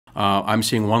I'm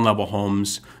seeing one-level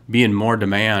homes be in more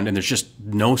demand, and there's just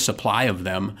no supply of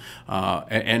them.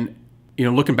 And you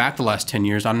know, looking back the last 10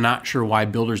 years, I'm not sure why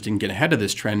builders didn't get ahead of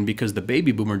this trend, because the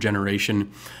baby boomer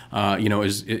generation, you know,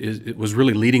 was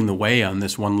really leading the way on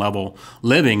this one-level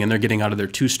living, and they're getting out of their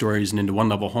 2 stories and into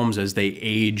one-level homes as they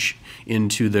age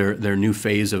into their new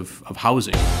phase of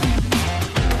housing.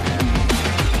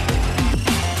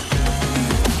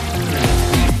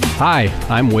 Hi,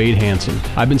 I'm Wade Hansen.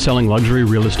 I've been selling luxury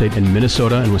real estate in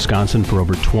Minnesota and Wisconsin for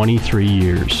over 23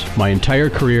 years. My entire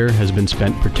career has been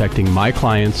spent protecting my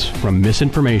clients from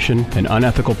misinformation and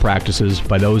unethical practices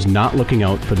by those not looking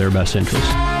out for their best interests.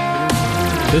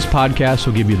 This podcast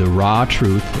will give you the raw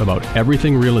truth about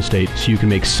everything real estate so you can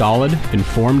make solid,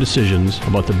 informed decisions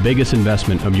about the biggest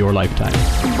investment of your lifetime.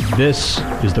 This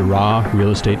is the Raw Real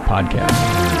Estate Podcast.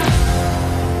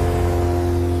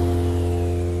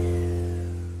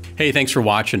 Hey, thanks for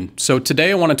watching. So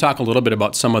today I want to talk a little bit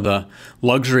about some of the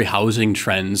luxury housing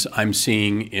trends I'm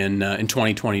seeing in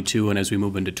 2022 and as we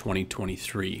move into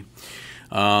 2023.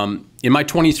 In my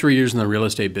 23 years in the real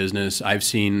estate business, I've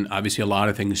seen obviously a lot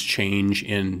of things change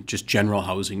in just general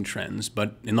housing trends,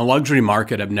 but in the luxury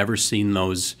market, I've never seen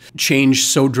those change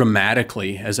so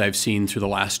dramatically as I've seen through the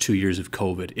last 2 years of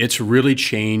COVID. It's really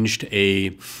changed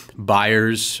a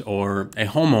buyer's or a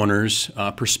homeowner's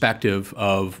perspective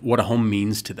of what a home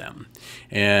means to them.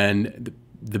 And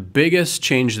the biggest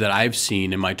change that I've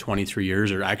seen in my 23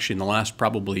 years, or actually in the last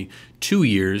probably 2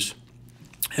 years,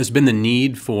 has been the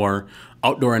need for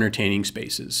outdoor entertaining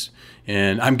spaces.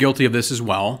 And I'm guilty of this as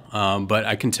well, but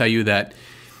I can tell you that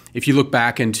if you look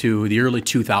back into the early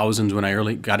 2000s when I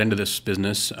early got into this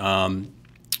business,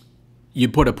 you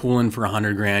put a pool in for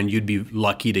 100 grand, you'd be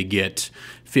lucky to get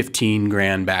 15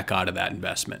 grand back out of that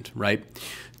investment, right?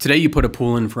 Today you put a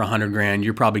pool in for 100 grand,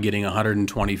 you're probably getting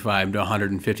 125 to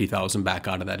 150,000 back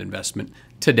out of that investment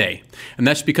today. And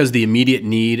that's because the immediate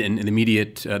need and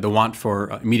the want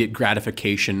for immediate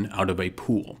gratification out of a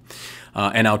pool.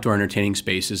 And outdoor entertaining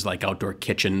spaces like outdoor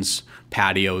kitchens,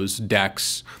 patios,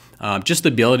 decks, just the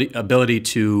ability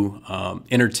to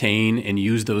entertain and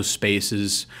use those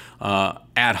spaces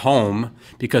at home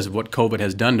because of what COVID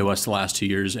has done to us the last 2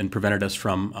 years and prevented us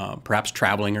from perhaps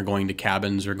traveling or going to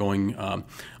cabins or going out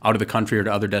of the country or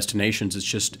to other destinations.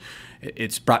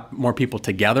 It's brought more people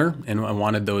together, and I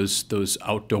wanted those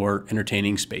outdoor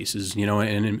entertaining spaces. You know,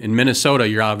 and in Minnesota,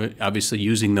 you're obviously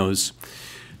using those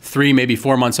 3, maybe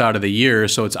 4 months out of the year,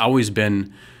 so it's always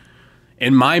been,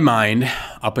 in my mind,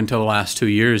 up until the last 2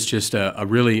 years, just a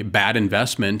really bad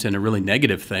investment and a really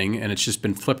negative thing, and it's just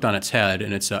been flipped on its head,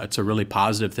 and it's a really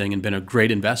positive thing and been a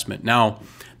great investment. Now,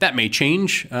 that may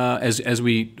change as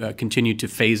we continue to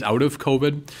phase out of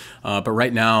COVID, but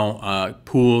right now,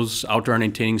 pools, outdoor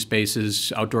entertaining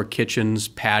spaces, outdoor kitchens,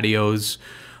 patios,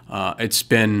 it's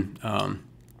been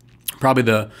probably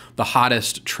the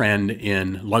hottest trend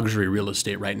in luxury real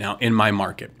estate right now in my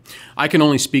market. I can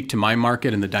only speak to my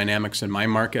market and the dynamics in my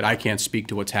market. I can't speak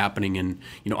to what's happening in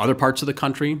other parts of the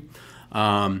country.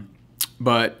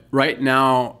 But right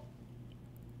now,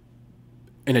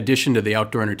 in addition to the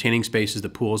outdoor entertaining spaces, the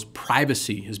pools,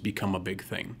 privacy has become a big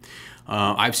thing.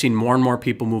 I've seen more and more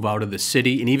people move out of the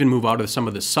city and even move out of some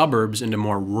of the suburbs into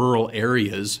more rural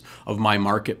areas of my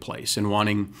marketplace and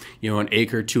wanting, an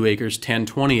acre, 2 acres, 10,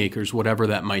 20 acres, whatever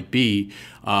that might be,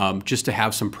 just to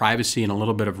have some privacy and a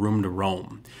little bit of room to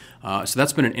roam. So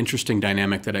that's been an interesting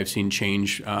dynamic that I've seen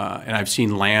change, and I've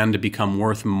seen land become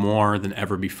worth more than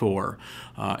ever before.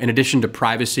 In addition to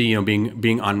privacy,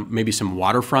 being on maybe some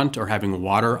waterfront or having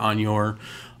water on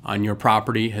your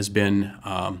property has been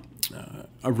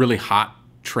a really hot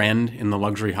trend in the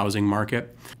luxury housing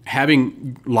market.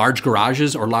 Having large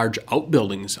garages or large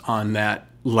outbuildings on that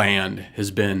land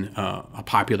has been a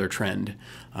popular trend.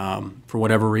 For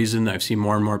whatever reason, I've seen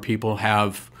more and more people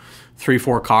have 3,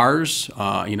 4 cars,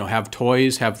 have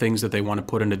toys, have things that they want to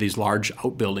put into these large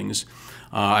outbuildings.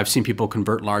 I've seen people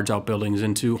convert large outbuildings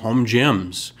into home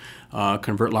gyms,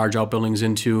 convert large outbuildings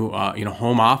into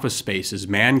home office spaces,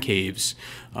 man caves.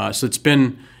 So it's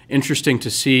been interesting to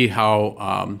see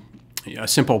how a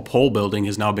simple pole building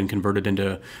has now been converted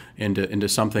into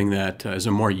something that is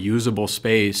a more usable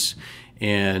space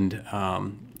and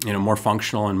more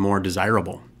functional and more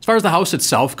desirable. As far as the house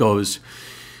itself goes,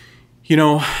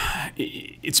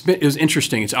 it was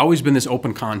interesting. It's always been this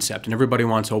open concept, and everybody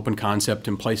wants open concept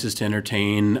and places to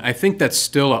entertain. I think that's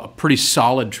still a pretty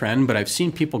solid trend, but I've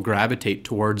seen people gravitate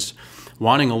towards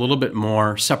wanting a little bit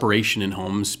more separation in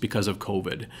homes because of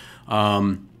COVID.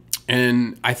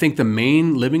 And I think the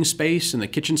main living space and the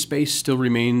kitchen space still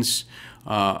remains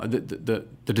the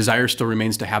desire still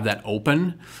remains to have that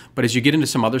open. But as you get into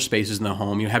some other spaces in the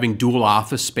home, you're having dual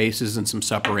office spaces and some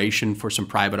separation for some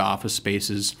private office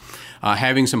spaces,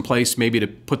 having some place maybe to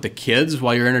put the kids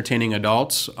while you're entertaining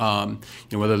adults,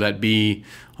 whether that be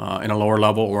in a lower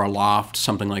level or a loft,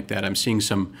 something like that. I'm seeing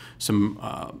some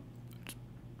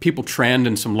people trend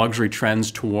and some luxury trends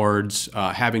towards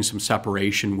having some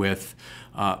separation with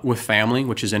family,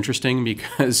 which is interesting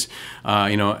because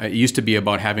it used to be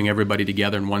about having everybody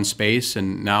together in one space,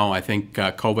 and now I think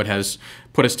COVID has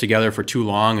put us together for too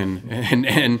long,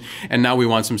 and now we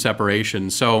want some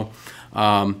separation. So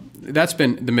that's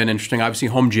been interesting. Obviously,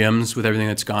 home gyms, with everything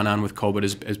that's gone on with COVID,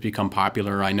 has become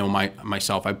popular. I know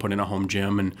myself, I put in a home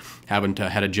gym and haven't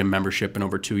had a gym membership in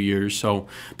over 2 years. So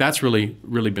that's really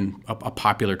been a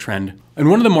popular trend. And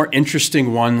one of the more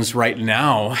interesting ones right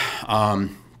now,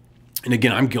 and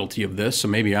again, I'm guilty of this, so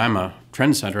maybe I'm a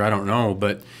trendsetter, I don't know,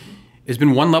 but it's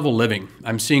been one-level living.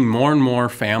 I'm seeing more and more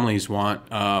families want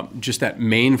just that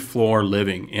main floor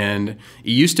living. And it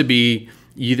used to be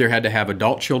you either had to have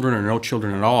adult children or no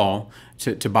children at all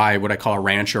to buy what I call a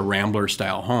ranch or rambler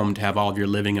style home, to have all of your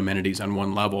living amenities on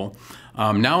one level.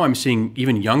 Now I'm seeing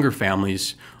even younger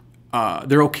families,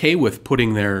 they're okay with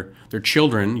putting their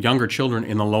younger children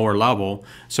in the lower level,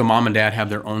 so mom and dad have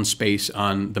their own space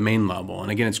on the main level.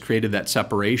 And again, it's created that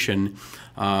separation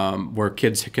where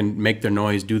kids can make their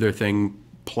noise, do their thing,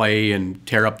 play, and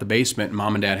tear up the basement, and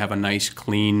mom and dad have a nice,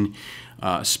 clean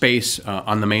space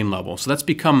on the main level. So that's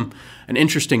become an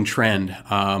interesting trend.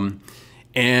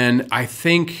 And I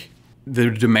think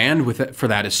the demand for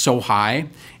that is so high,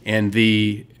 and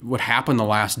what happened the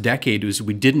last decade was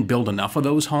we didn't build enough of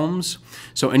those homes.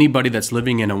 So anybody that's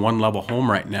living in a one-level home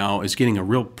right now is getting a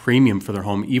real premium for their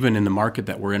home, even in the market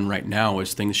that we're in right now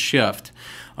as things shift.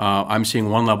 I'm seeing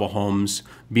one-level homes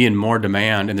be in more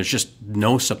demand, and there's just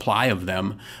no supply of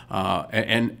them.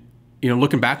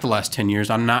 Looking back the last 10 years,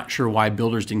 I'm not sure why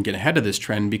builders didn't get ahead of this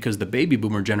trend, because the baby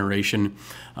boomer generation,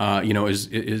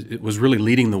 was really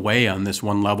leading the way on this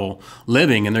one-level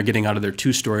living, and they're getting out of their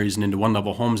 2 stories and into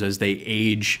one-level homes as they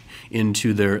age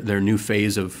into their new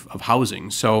phase of housing.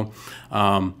 So,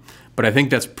 but I think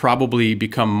that's probably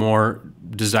become more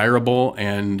desirable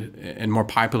and more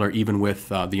popular even with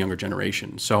the younger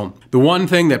generation. So the one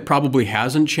thing that probably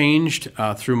hasn't changed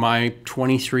through my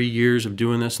 23 years of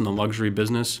doing this in the luxury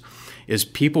business is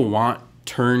people want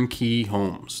turnkey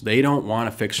homes. They don't want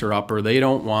a fixer-upper. They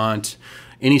don't want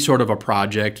any sort of a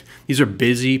project. These are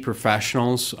busy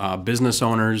professionals, business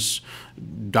owners,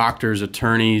 doctors,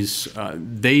 attorneys.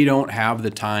 They don't have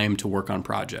the time to work on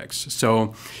projects.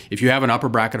 So if you have an upper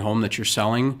bracket home that you're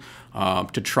selling,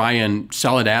 to try and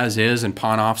sell it as is and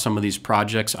pawn off some of these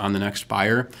projects on the next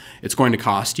buyer, it's going to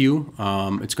cost you.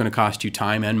 It's going to cost you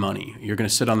time and money. You're going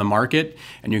to sit on the market,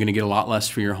 and you're going to get a lot less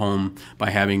for your home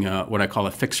by having what I call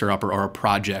a fixer-upper or a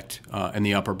project in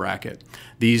the upper bracket.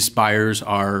 These buyers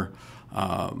are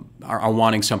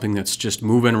wanting something that's just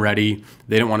move-in ready.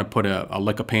 They don't want to put a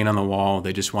lick of paint on the wall.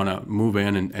 They just want to move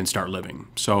in and start living.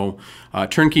 So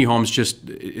turnkey homes,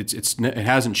 it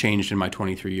hasn't changed in my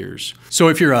 23 years. So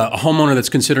if you're a homeowner that's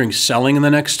considering selling in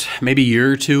the next maybe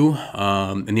year or two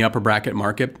in the upper bracket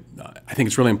market, I think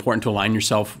it's really important to align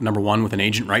yourself, number one, with an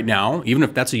agent right now, even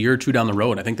if that's a year or two down the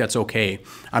road. I think that's okay.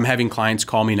 I'm having clients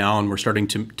call me now, and we're starting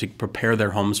to prepare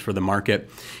their homes for the market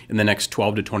in the next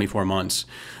 12 to 24 months.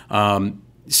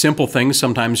 Simple things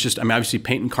sometimes, obviously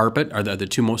paint and carpet are the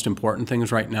 2 most important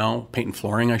things right now. Paint and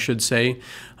flooring, I should say.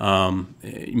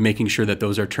 Making sure that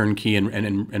those are turnkey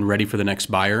and ready for the next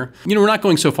buyer. We're not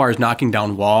going so far as knocking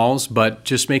down walls, but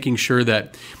just making sure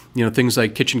that things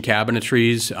like kitchen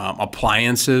cabinetries,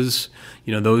 appliances,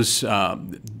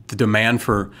 the demand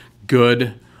for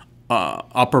good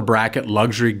upper bracket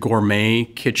luxury gourmet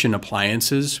kitchen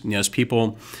appliances. As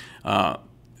people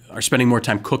are spending more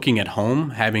time cooking at home,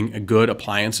 having good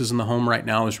appliances in the home right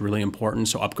now is really important.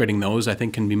 So upgrading those, I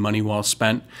think, can be money well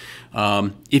spent.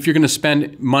 If you're going to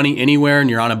spend money anywhere and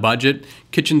you're on a budget,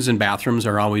 kitchens and bathrooms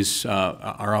are always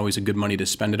a good money to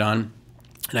spend it on.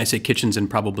 And I say kitchens and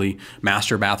probably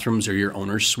master bathrooms or your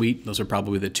owner's suite. Those are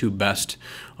probably the 2 best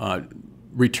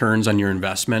returns on your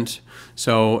investment.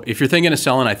 So if you're thinking of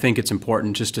selling, I think it's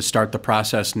important just to start the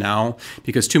process now,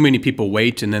 because too many people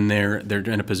wait, and then they're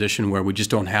in a position where we just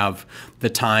don't have the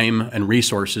time and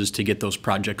resources to get those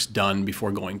projects done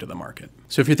before going to the market.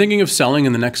 So if you're thinking of selling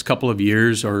in the next couple of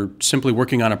years, or simply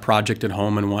working on a project at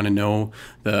home and want to know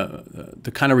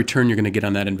the kind of return you're going to get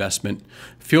on that investment,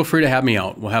 feel free to have me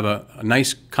out. We'll have a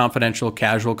nice, confidential,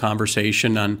 casual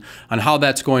conversation on how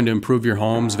that's going to improve your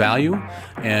home's value,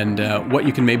 and what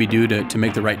you can maybe do to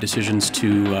make the right decisions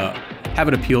to have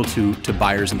it appeal to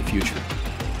buyers in the future.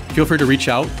 feel free to reach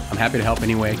out. I'm happy to help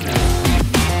any way I can.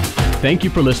 Thank you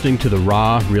for listening to the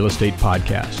Raw Real Estate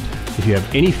Podcast. If you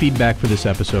have any feedback for this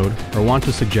episode or want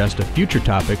to suggest a future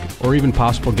topic or even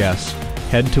possible guests,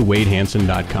 head to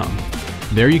wadehanson.com.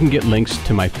 There you can get links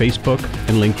to my Facebook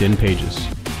and LinkedIn pages.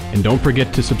 And don't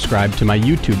forget to subscribe to my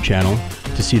YouTube channel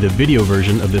to see the video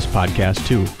version of this podcast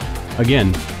too.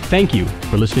 Again, thank you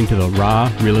for listening to the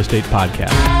Raw Real Estate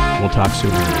Podcast. We'll talk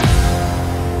soon.